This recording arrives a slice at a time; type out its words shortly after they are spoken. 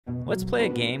Let's play a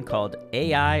game called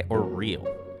AI or Real.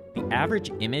 The average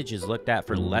image is looked at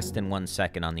for less than 1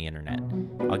 second on the internet.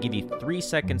 I'll give you 3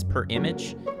 seconds per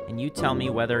image, and you tell me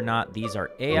whether or not these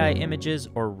are AI images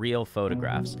or real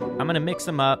photographs. I'm going to mix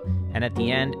them up, and at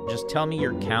the end, just tell me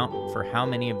your count for how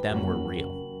many of them were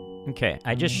real. Okay,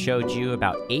 I just showed you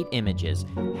about 8 images.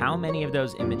 How many of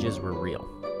those images were real?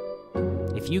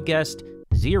 If you guessed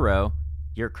 0,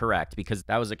 you're correct, because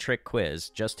that was a trick quiz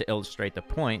just to illustrate the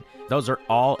point. Those are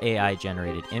all AI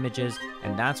generated images,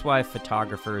 and that's why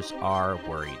photographers are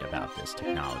worried about this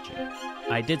technology.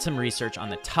 I did some research on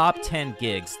the top 10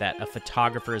 gigs that a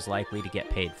photographer is likely to get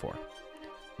paid for.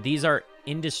 These are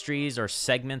industries or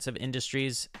segments of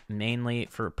industries, mainly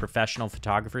for professional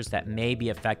photographers, that may be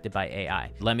affected by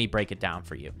AI. Let me break it down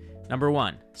for you. Number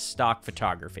 1, stock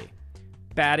photography.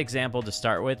 Bad example to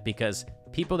start with, because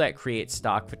people that create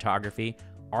stock photography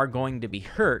are going to be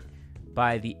hurt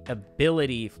by the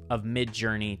ability of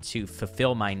Midjourney to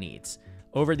fulfill my needs.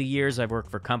 Over the years, I've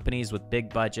worked for companies with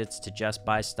big budgets to just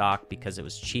buy stock because it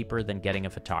was cheaper than getting a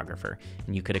photographer,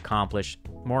 and you could accomplish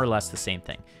more or less the same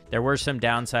thing. There were some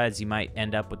downsides. You might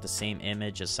end up with the same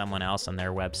image as someone else on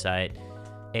their website.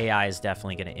 AI is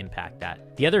definitely going to impact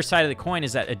that. The other side of the coin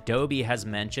is that Adobe has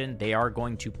mentioned they are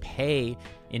going to pay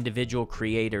individual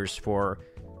creators for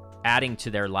adding to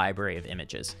their library of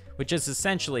images, which is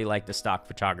essentially like the stock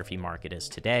photography market is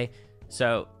today.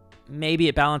 So maybe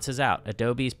it balances out.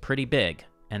 Adobe's pretty big,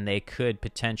 and they could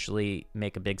potentially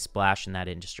make a big splash in that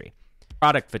industry.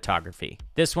 Product photography.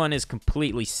 This one is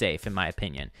completely safe, in my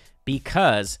opinion,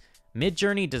 because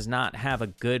Midjourney does not have a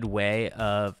good way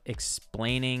of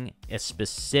explaining a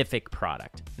specific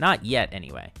product. Not yet,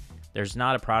 anyway. There's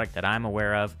not a product that I'm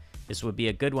aware of. This would be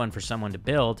a good one for someone to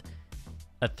build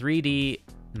a 3D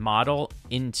model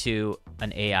into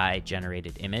an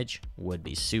AI-generated image. Would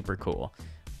be super cool.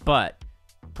 But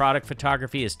product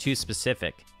photography is too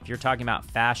specific. If you're talking about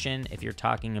fashion, if you're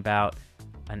talking about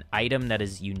an item that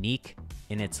is unique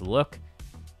in its look,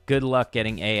 good luck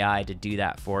getting AI to do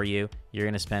that for you. You're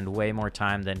going to spend way more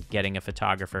time than getting a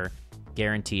photographer.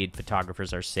 Guaranteed,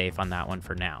 photographers are safe on that one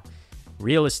for now.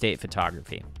 Real estate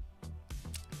photography.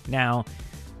 Now,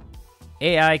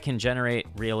 AI can generate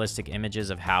realistic images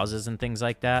of houses and things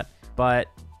like that, but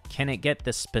can it get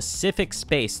the specific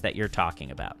space that you're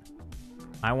talking about?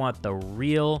 I want the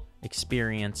real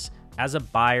experience as a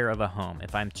buyer of a home.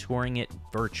 If I'm touring it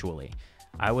virtually,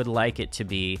 I would like it to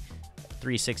be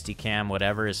 360 cam,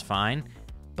 whatever is fine,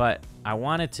 but I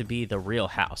want it to be the real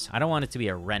house. I don't want it to be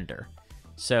a render.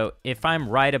 So if I'm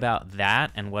right about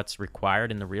that and what's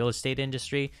required in the real estate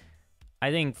industry, I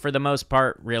think for the most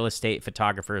part, real estate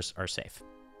photographers are safe.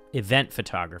 Event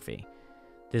photography.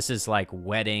 This is like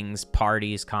weddings,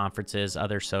 parties, conferences,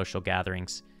 other social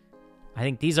gatherings. I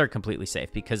think these are completely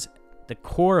safe because the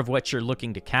core of what you're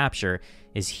looking to capture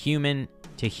is human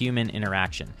to human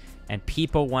interaction. And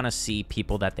people want to see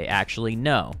people that they actually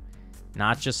know,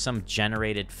 not just some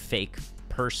generated fake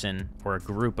person or a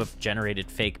group of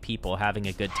generated fake people having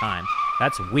a good time.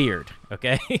 That's weird,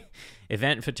 okay?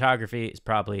 Event photography is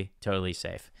probably totally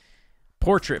safe.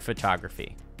 Portrait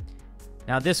photography.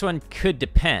 Now, this one could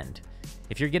depend.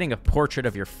 If you're getting a portrait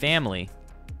of your family,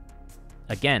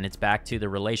 again, it's back to the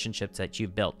relationships that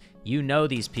you've built. You know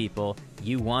these people.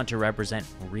 You want to represent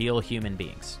real human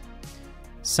beings.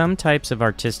 Some types of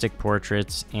artistic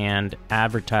portraits and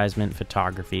advertisement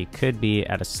photography could be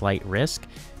at a slight risk,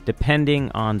 depending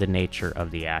on the nature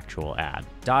of the actual ad.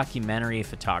 Documentary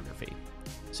photography.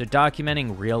 So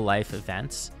documenting real-life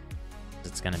events,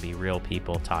 it's going to be real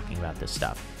people talking about this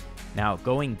stuff. Now,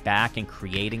 going back and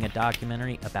creating a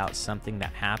documentary about something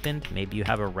that happened, maybe you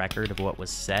have a record of what was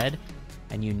said,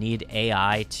 and you need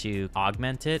AI to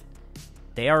augment it.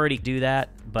 They already do that,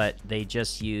 but they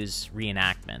just use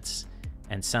reenactments.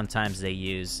 And sometimes they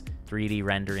use 3D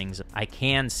renderings. I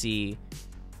can see,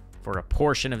 for a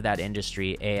portion of that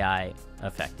industry, AI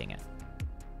affecting it.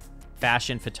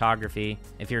 Fashion photography.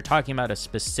 If you're talking about a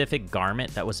specific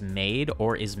garment that was made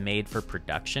or is made for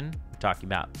production, we're talking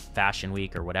about Fashion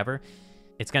Week or whatever,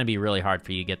 it's going to be really hard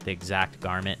for you to get the exact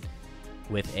garment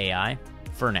with AI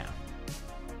for now.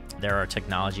 There are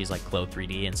technologies like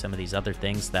Clo3D and some of these other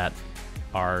things that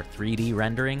are 3D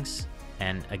renderings.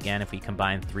 And again, if we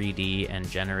combine 3D and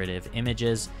generative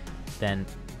images, then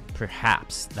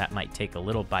perhaps that might take a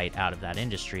little bite out of that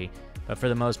industry. But for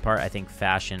the most part, I think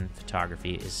fashion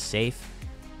photography is safe.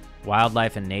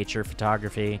 Wildlife and nature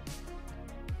photography,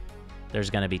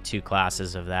 there's going to be 2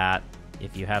 classes of that.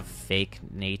 If you have fake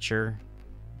nature,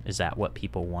 is that what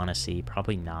people want to see?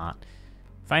 Probably not.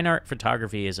 Fine art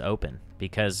photography is open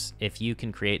because if you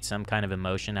can create some kind of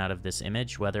emotion out of this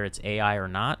image, whether it's AI or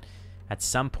not, At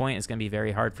some point, it's going to be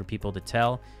very hard for people to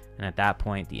tell, and at that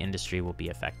point, the industry will be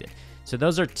affected. So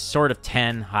those are sort of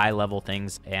 10 high-level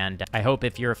things, and I hope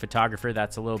if you're a photographer,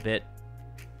 that's a little bit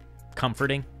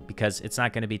comforting, because it's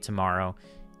not going to be tomorrow,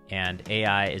 and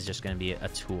AI is just going to be a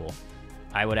tool.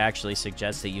 I would actually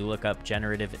suggest that you look up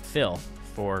generative fill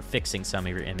for fixing some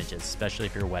of your images, especially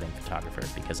if you're a wedding photographer,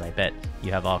 because I bet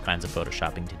you have all kinds of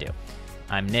photoshopping to do.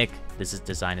 I'm Nick, this is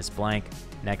Design is Blank.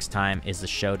 Next time is the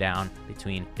showdown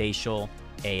between facial,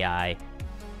 AI,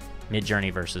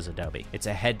 Midjourney versus Adobe. It's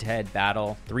a head-to-head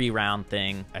battle, 3-round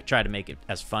thing. I tried to make it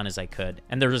as fun as I could,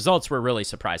 and the results were really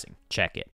surprising. Check it.